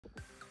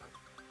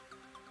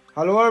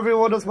Hello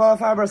everyone, it's Small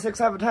Farmer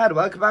 6710.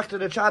 Welcome back to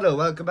the channel.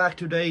 Welcome back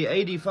to day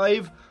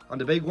 85 on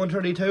the big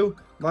 132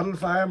 Model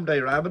Farm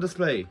Diorama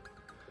display.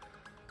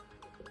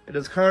 It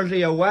is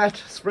currently a wet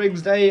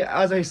spring's day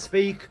as I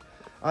speak.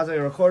 As I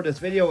record this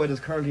video, it is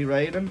currently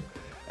raining.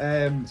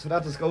 So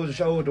that just goes to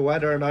show the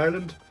weather in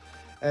Ireland.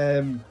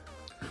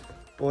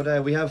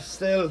 But we have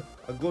still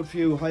a good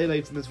few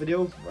highlights in this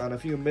video and a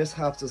few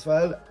mishaps as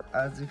well.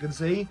 As you can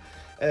see,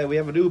 we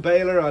have a new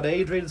baler on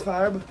Adrian's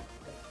farm.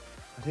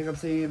 I think I'm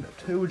seeing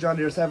 2 John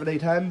Deere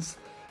 7810s,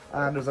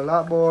 and there's a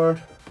lot more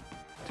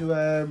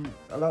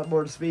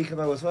to speak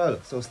about as well.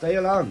 So stay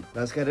along.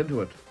 Let's get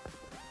into it.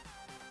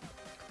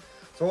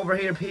 So over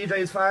here,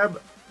 PJ's farm.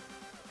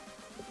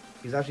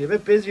 He's actually a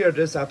bit busier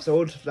this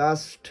episode.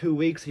 Last 2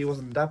 weeks he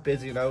wasn't that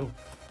busy now.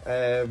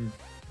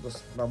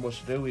 Just not much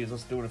to do. He's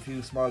just doing a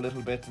few small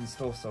little bits and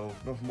stuff, so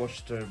nothing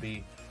much to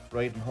be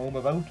writing home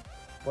about.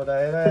 But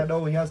I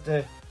know he has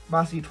the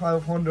Massey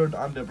 1200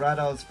 on the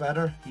Bradall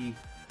spreader. He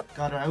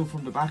got her out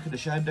from the back of the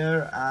shed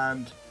there,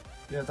 and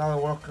yeah, it's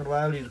all working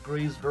well. He's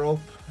greased her up,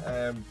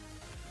 and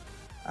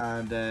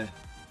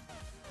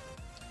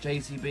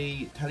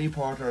JCB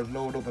teleporter has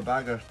loaded up a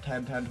bag of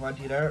 10, 10,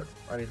 20 there,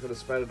 and he's going to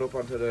spread it up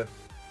onto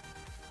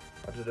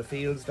the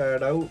fields there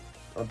now,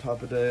 on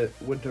top of the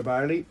winter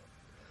barley.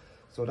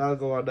 So that'll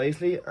go on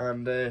nicely,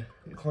 and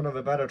kind of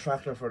a better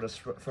tractor for the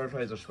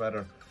fertilizer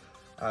spreader,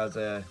 as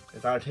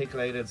it's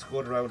articulated, it's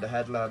good around the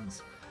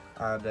headlands,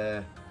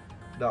 and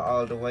not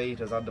all the weight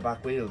is on the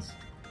back wheels.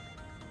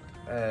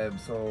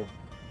 So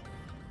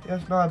yeah,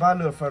 it's not a bad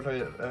little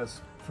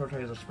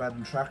fertilizer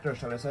spreading tractor,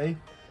 shall I say.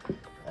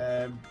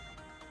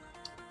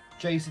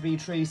 JCB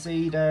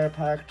 3C there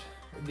parked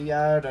in the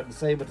yard, and the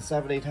same with the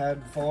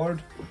 7810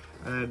 Ford,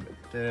 and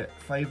the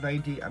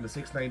 590 and the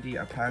 690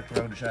 are parked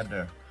around the shed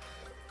there.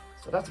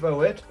 So that's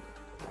about it.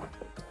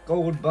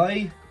 Going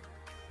by,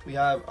 we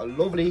have a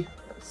lovely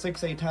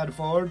 6810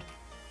 Ford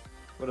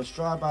with a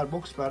straw bale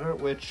muck spreader,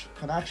 which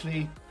can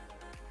actually,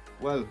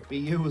 well, be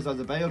used as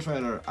a bale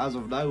trailer as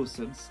of now,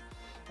 since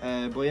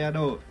but yeah,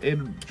 no,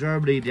 in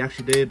Germany they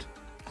actually did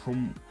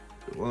come,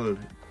 well,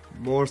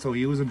 more so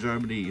used in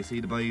Germany. You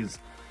see the boys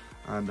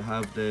and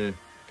have the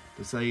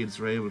sides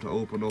are able to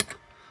open up,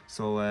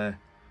 so yeah,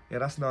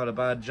 that's not a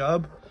bad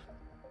job.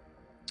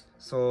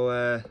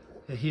 So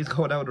he's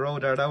going down the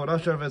road there now. I'm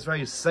not sure if it's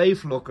very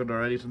safe looking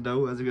or anything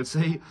now, as you can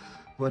see,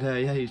 but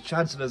yeah, he's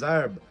chancing his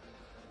arm.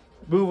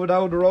 Moving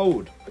down the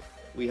road,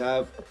 we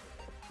have,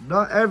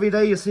 not every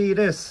day you see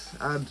this,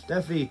 and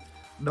definitely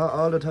not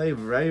all the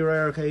time, very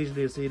rare occasion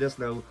you see this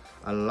now,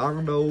 a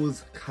long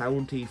nose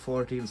County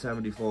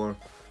 1474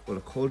 with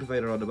a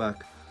cultivator on the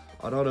back.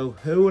 I don't know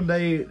who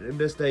in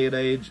this day and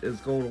age is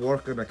going to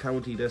work in a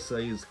county this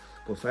size,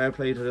 but fair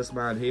play to this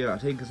man here. I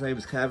think his name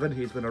is Kevin.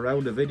 He's been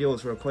around the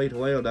videos for quite a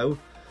while now,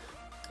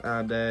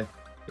 and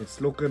it's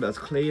looking as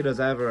clean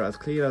as ever, as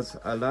clean as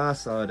I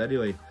last saw it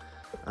anyway,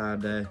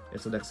 and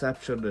it's an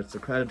exception. It's a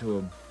credit to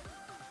him.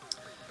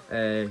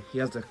 He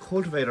has the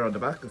cultivator on the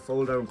back, the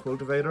fold down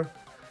cultivator,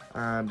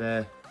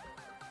 and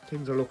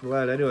things are looking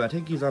well anyway. I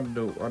think he's on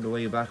the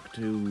way back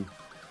to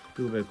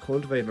do a bit of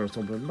cultivating or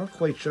something. I'm not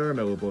quite sure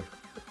now, but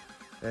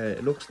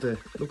it looks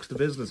the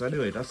business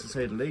anyway, that's to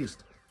say the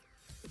least.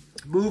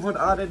 Moving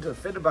on into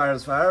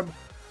Finbar's farm.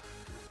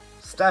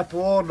 Step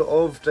one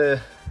of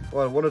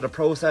one of the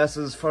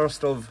processes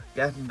first of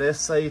getting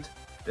this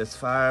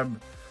farm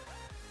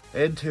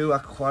into a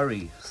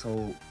quarry.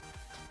 So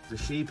the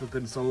sheep have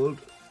been sold.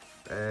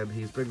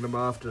 He's bringing them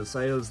off to the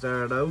sales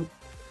there now.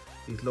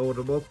 He's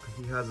loading them up.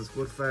 He has his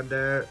good friend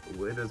there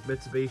in his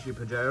Mitsubishi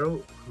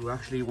Pajero, who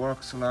actually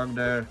works along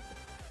there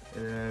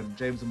in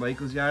James and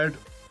Michael's yard.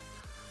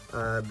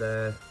 And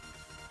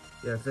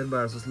yeah,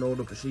 Finbar's just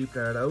loading up the sheep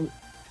there now.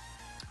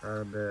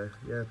 And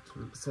yeah,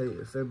 say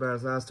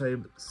Finbar's last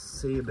time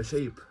seeing the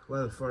sheep.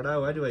 Well, for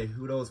now anyway,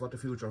 who knows what the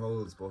future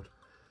holds, but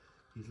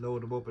he's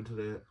loading them up into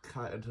the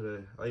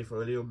Ifor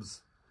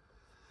Williams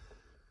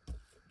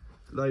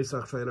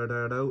livestock trailer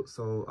there now.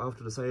 So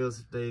after the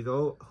sales, there you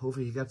go.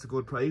 Hopefully he gets a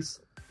good price.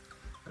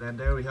 And then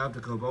there we have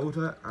the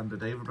Kubota and the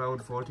David Brown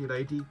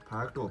 1490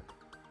 parked up.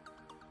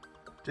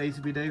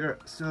 JCB digger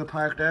still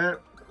parked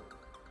there.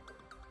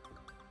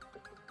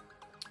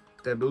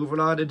 Then moving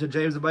on into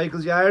James and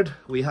Michael's yard,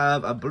 we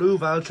have a blue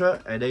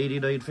Valtra, an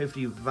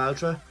 8950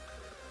 Valtra.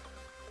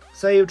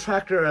 Same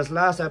tractor as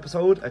last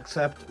episode,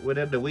 except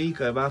within the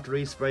week I'm after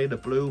respraying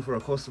it blue for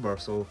a customer.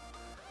 So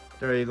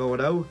there you go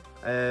now.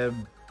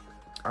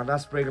 And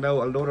that's bringing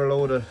out another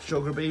load of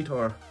sugar beet,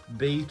 or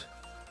beet,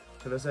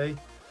 should I say.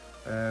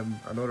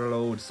 Another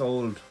load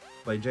sold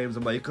by James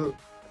and Michael.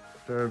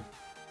 They're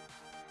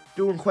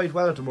doing quite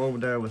well at the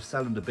moment there with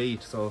selling the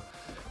beet, so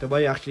they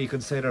might actually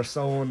consider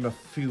sowing a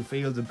few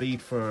fields of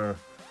beet for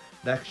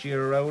next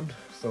year around,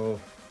 so,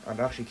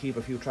 and actually keep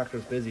a few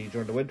tractors busy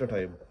during the winter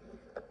time.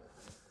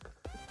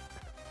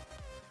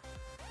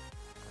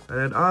 And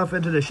then off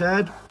into the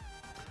shed.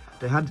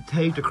 They had to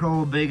take the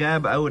Chrome Big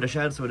M out of the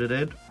shed, so they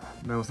did.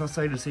 Now it's not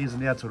signing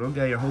season yet, so don't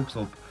get your hopes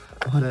up.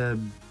 But the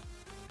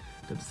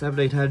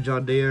 7810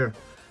 John Deere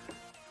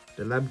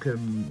the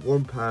Lemken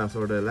 1 pass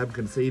or the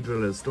Lemken seed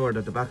drill is stored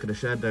at the back of the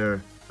shed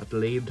there at the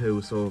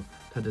lean-to, so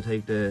had to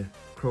take the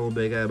chrome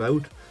big M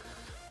out.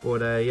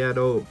 But yeah,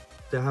 no,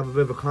 they have a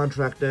bit of a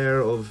contract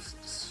there of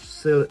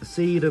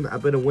seeding a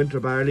bit of winter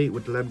barley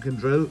with the Lemken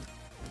drill.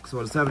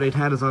 So the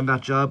 7810 is on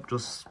that job,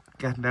 just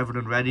getting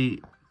everything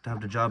ready to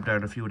have the job there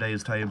in a few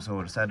days' time.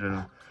 So the said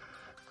it'll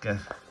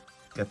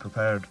get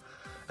prepared.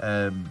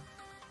 And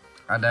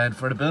then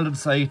for the building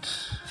site,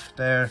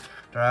 they're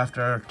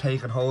after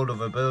taking hold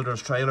of a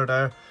builder's trailer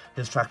there.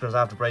 His tractor's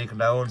after breaking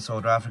down, so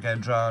they're after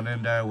getting drawn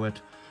in there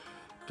with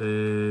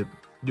the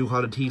New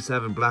Holland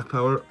T7 Black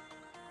Power,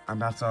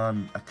 and that's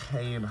on a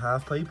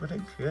K.5 pipe, I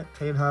think. Yeah,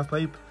 K.5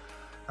 pipe.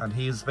 And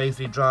he's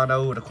basically drawn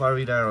out of the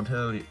quarry there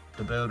until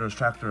the builder's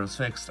tractor is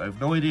fixed. I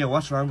have no idea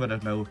what's wrong with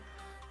it now,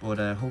 but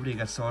hopefully it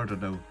gets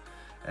sorted now.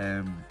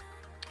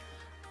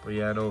 But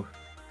yeah, no,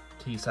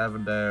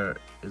 T7 there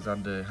is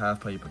on the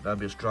half pipe, and that'll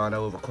be just drawn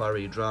out of a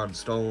quarry, drawn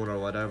stone or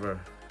whatever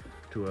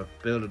to a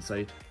building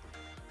site.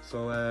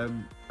 So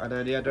and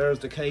then yeah, there's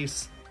the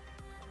case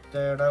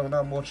there now.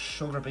 Not much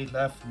sugar beet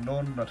left,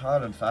 none at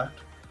all in fact.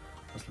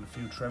 Just a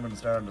few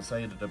trimmings there on the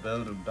side of the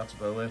building, that's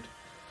about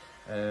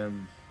it.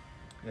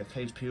 Yeah,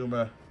 Case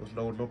Puma was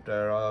loading up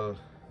there all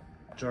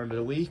during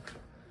the week.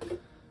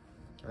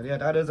 And yeah,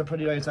 that is a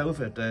pretty nice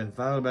outfit, the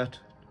Valmet,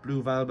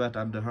 blue Valmet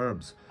and the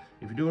herbs.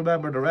 If you do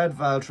remember the red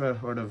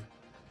Valtra or the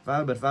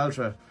Valmet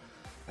Valtra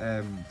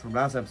from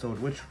last episode,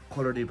 which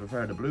colour do you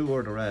prefer, the blue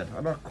or the red?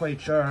 I'm not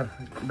quite sure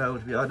now,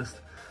 to be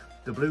honest.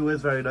 The blue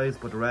is very nice,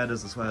 but the red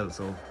is as well,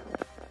 so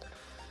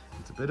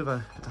it's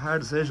a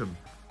hard decision.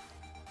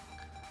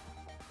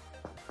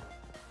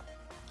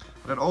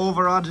 Then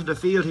over onto the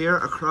field here,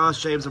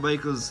 across James and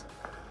Michael's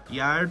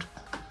yard,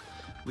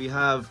 we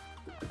have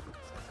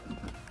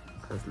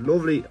this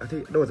lovely, I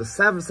think, no, it's a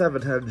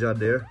 7710 John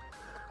Deere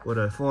with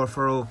a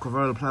 4-furrow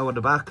convertible plough on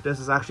the back. This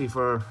is actually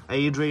for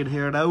Adrian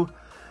here now.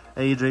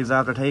 Adrian's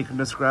after taking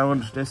this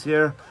ground this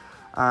year,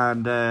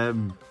 and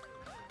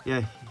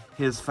yeah,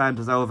 his Fant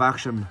is out of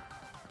action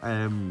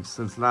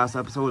since the last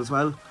episode as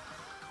well,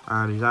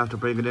 and he's after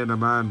bringing in a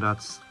man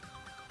that's,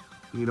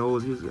 he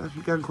knows he's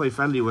actually getting quite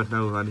friendly with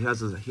now, and he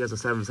has a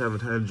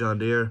 7710 John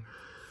Deere,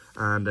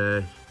 and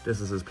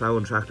this is his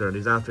ploughing tractor, and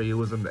he's after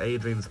using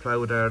Adrian's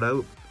plough there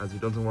now, as he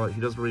doesn't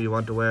really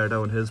want to wear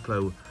down his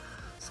plough.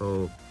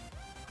 So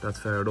that's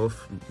fair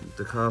enough.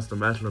 The cost of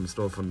metal and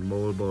stuff and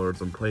mold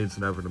boards and points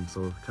and everything,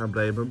 so can't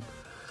blame him.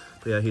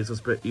 But yeah, he's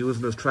just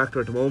using his tractor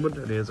at the moment,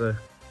 and he has a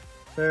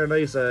fair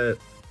nice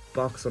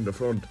box on the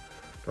front.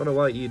 Don't know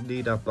what you'd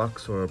need that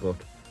box for, but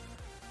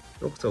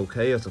looks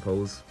okay, I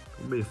suppose.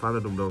 I'm really a fan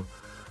of them though.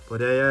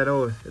 But yeah,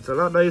 no, it's a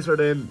lot nicer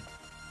than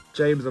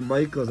James and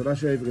Michael's. I'm not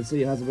sure if you can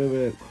see, it has a bit of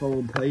a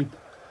chrome pipe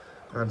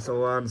and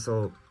so on,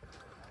 so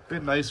a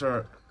bit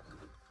nicer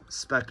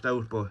specced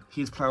out. But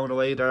he's ploughing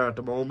away there at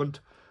the moment,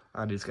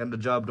 and he's getting the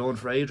job done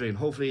for Adrian.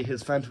 Hopefully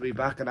his Fant will be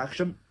back in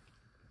action.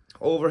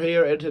 Over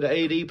here into the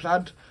AD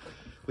plant,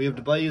 we have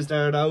the boys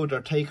there now. They're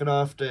taking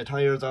off the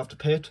tyres off the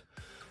pit.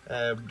 They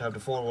have the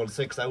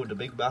 416 out, the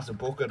big massive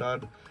bucket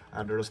on,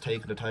 and they're just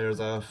taking the tyres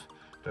off.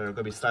 They're going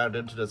to be starting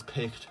into this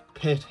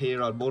pit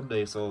here on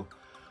Monday, so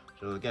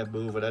they'll get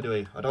moving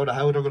anyway. I don't know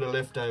how they're going to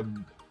lift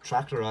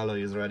tractor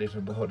alloys or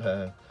anything, but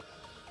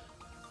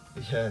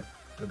yeah,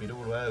 they'll be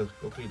doing well.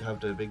 Luckily to have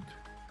the big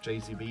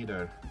JCB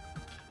there.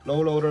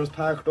 Low loaders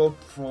parked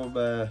up from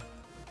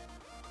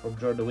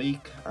during the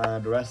week,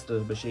 and the rest of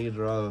the machines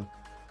are all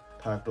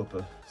parked up,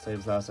 same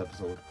as last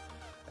episode.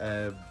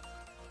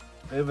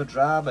 Bit of a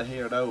drama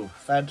here now.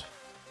 Fent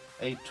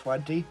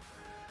 820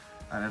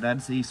 and an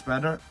NC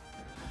spreader.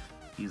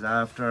 He's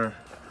after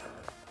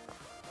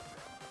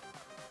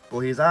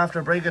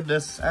bringing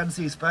this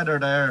NC spreader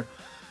there,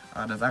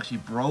 and it's actually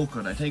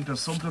broken. I think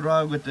there's something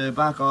wrong with the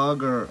back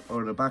auger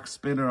or the back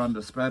spinner on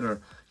the spreader.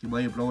 He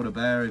might have blown a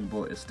bearing,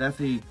 but it's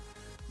definitely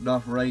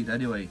not right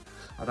anyway.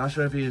 I'm not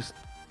sure if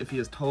he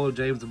has told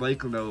James and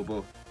Michael now,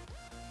 but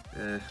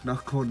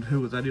not going to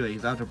do it anyway.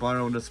 He's after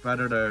borrowing the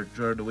spreader there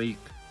during the week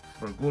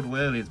for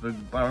goodwill. He's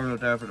been borrowing it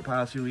there for the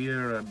past few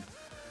years, and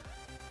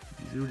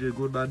he's usually a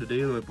good man to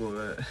deal with,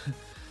 but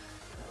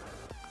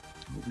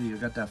hopefully you'll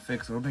get that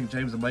fixed. I don't think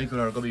James and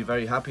Michael are going to be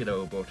very happy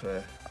now, but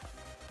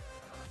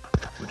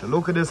with the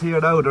look at this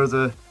here now, there's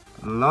a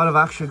lot of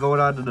action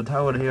going on in the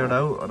town here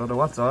now. I don't know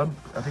what's on.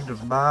 I think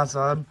there's mass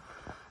on.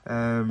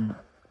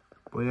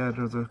 But yeah,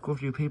 there's a good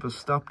few people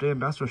stopped in,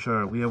 that's for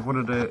sure. We have one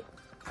of the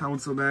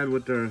councilmen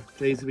with their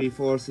JCB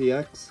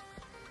 4CX,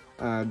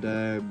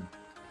 and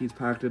he's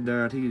parked in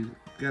there. I think he's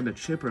getting a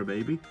chipper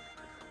maybe.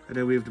 And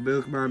then we have the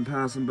milkman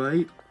passing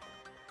by,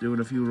 doing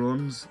a few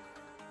runs,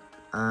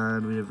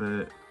 and we have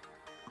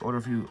other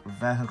few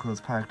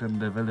vehicles parked in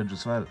the village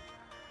as well.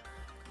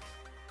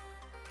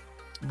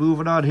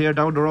 Moving on here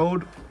down the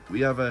road,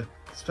 we have a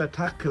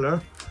spectacular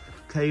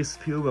Case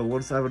Puma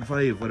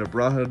 175 with a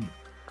Brahman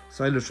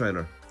silage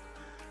trailer.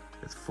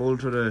 It's full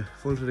to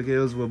the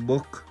gills with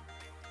muck,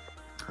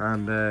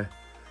 and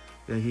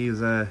yeah, he's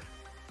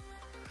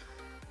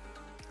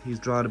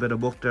drawn a bit of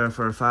muck there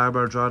for a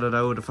farmer, drawn it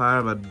out of the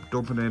farm and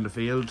dumping it in the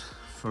field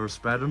for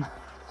spreading.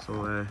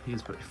 So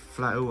he's pretty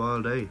flat out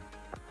all day.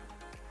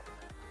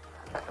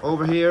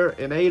 Over here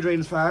in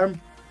Adrian's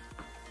farm,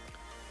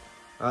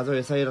 as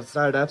I said at the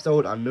start of the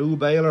episode, a new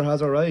baler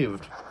has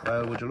arrived.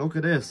 Well, would you look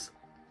at this?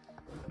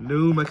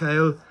 New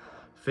Mikhail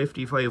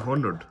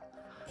 5500.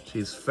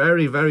 She's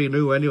very, very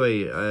new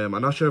anyway. I'm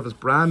not sure if it's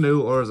brand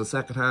new or is a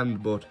second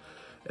hand, but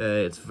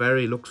looks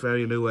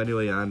very new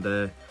anyway,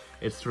 and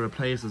it's to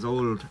replace his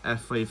old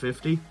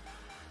F550.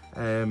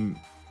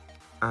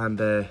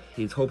 And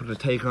he's hoping to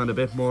take on a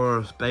bit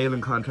more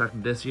baling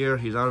contracting this year.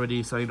 He's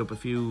already signed up a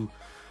few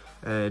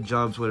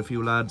jobs with a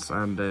few lads,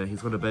 and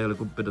he's going to bale a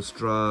good bit of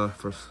straw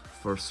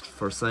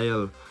for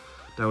sale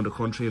down the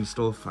country and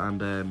stuff.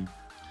 And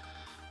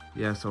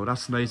yeah, so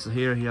that's nice to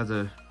hear. He has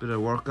a bit of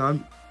work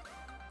on,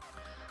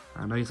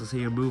 and nice to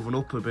see him moving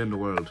up a bit in the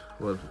world,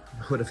 well,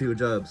 with a few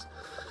jobs.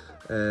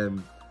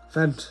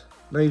 Fent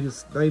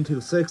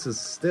 926 is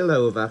still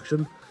out of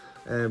action.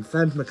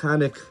 Fent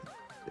mechanic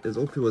is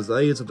up to his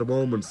eyes at the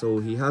moment, so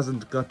he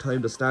hasn't got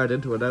time to start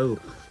into it now,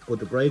 but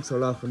the brakes are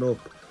locking up.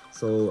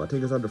 So I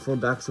think it's on the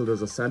front axle,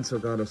 there's a sensor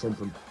gone or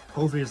something.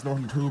 Hopefully it's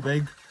nothing too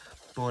big,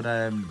 but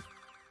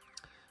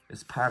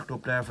it's parked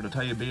up there for the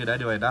time being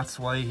anyway. That's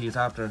why he's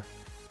after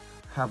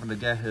having to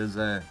get his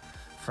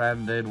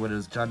friend in with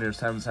his John Deere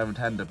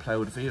 7710 to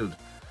plough the field.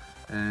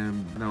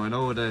 Now I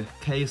know the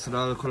case and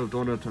all could have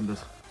done it, and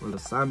the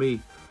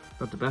Sammy,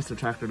 not the best of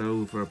tractor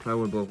now for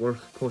ploughing, but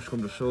worst push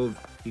come to shove,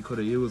 he could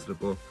have used it,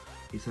 but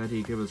he said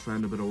he'd give his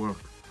friend a bit of work,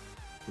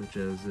 which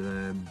is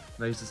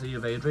nice to see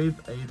of Adrian.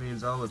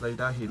 Adrian's always like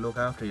that, he'd look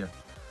after you.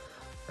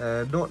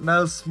 Nothing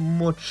else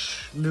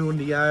much new in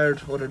the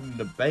yard other than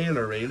the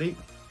baler really,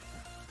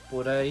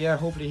 but yeah,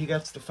 hopefully he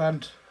gets the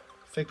Fent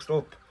fixed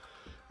up,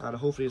 and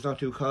hopefully it's not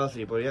too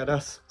costly. But yeah,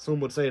 some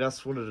would say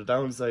that's one of the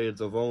downsides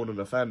of owning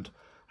a Fent,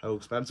 how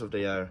expensive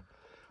they are,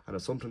 and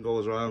if something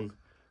goes wrong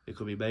it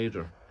could be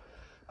major.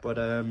 But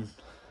I'm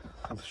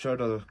sure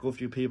there's a good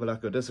few people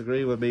that could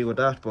disagree with me with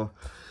that, but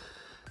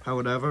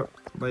however,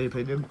 my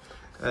opinion.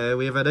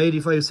 We have an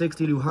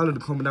 8560 New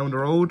Holland coming down the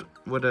road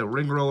with a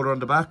ring roller on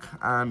the back,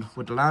 and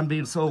with the land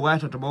being so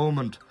wet at the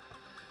moment,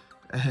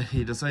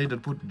 he decided to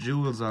put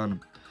jewels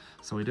on,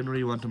 so he didn't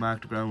really want to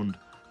mark the ground.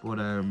 But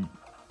I'm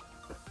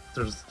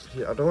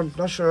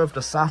not sure if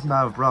the sat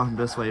nav brought him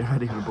this way or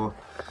anything, but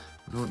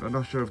I'm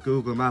not sure if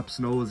Google Maps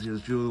knows he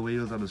has dual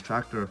wheels on his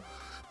tractor,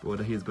 but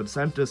he's been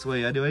sent this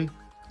way anyway.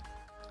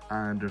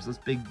 And there's this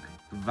big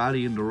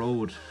valley in the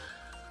road,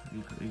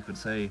 you could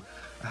say,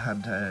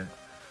 and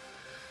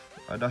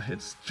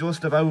it's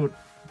just about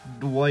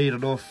wide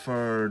enough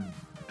for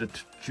the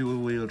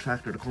dual wheel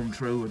tractor to come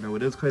through. Now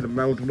it is kind of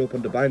mounting up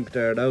on the bank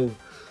there now,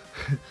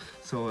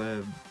 so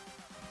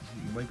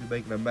he might be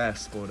making a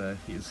mess, but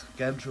he's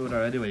getting through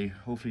there anyway.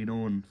 Hopefully no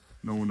one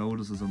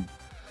notices him.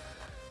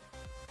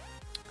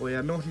 But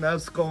yeah, nothing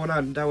else going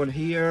on down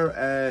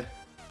here.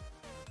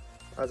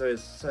 As I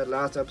said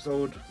last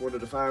episode, one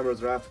of the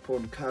farmers are after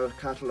putting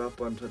cattle up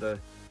onto the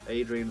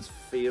Adrian's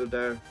field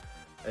there.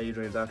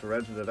 Adrian's after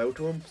renting it out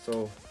to him,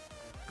 so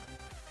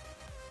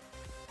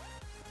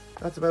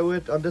that's about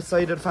it on this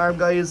side of the farm,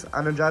 guys,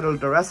 and in general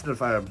the rest of the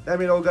farm. Let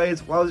me know,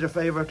 guys, what was your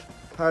favourite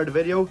part of the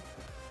video?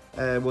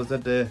 Was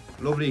it the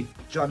lovely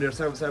John Deere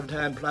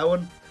 7710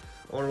 ploughing,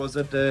 or was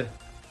it the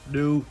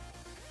new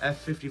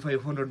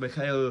F5500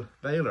 Mikhail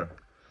baler?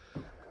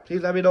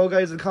 Please let me know,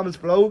 guys, in the comments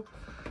below.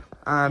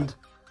 And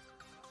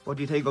what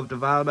do you think of the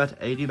Valmet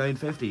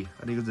 8950?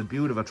 I think it's a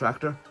beauty of a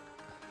tractor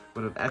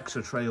with an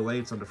extra tray of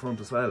weights on the front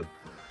as well.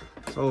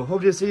 So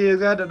hope to see you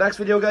again in the next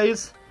video,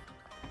 guys.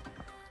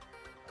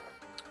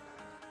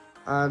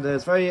 And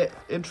it's very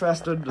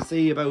interesting to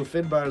see about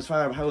Finbar's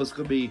farm, how it's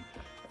going to be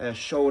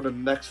shown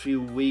in the next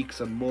few weeks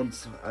and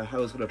months,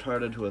 how it's going to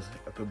turn into a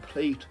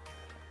complete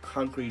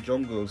concrete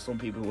jungle, some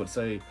people would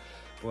say.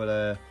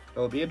 But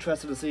it'll be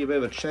interesting to see a bit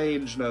of a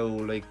change now,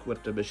 like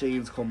with the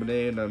machines coming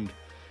in, and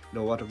you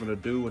know what they're going to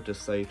do with this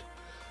site.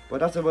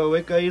 But that's about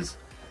it, guys.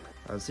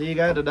 I'll see you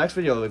again in the next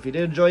video. If you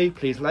did enjoy,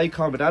 please like,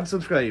 comment and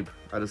subscribe,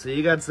 and I'll see you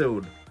again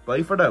soon.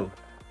 Bye for now.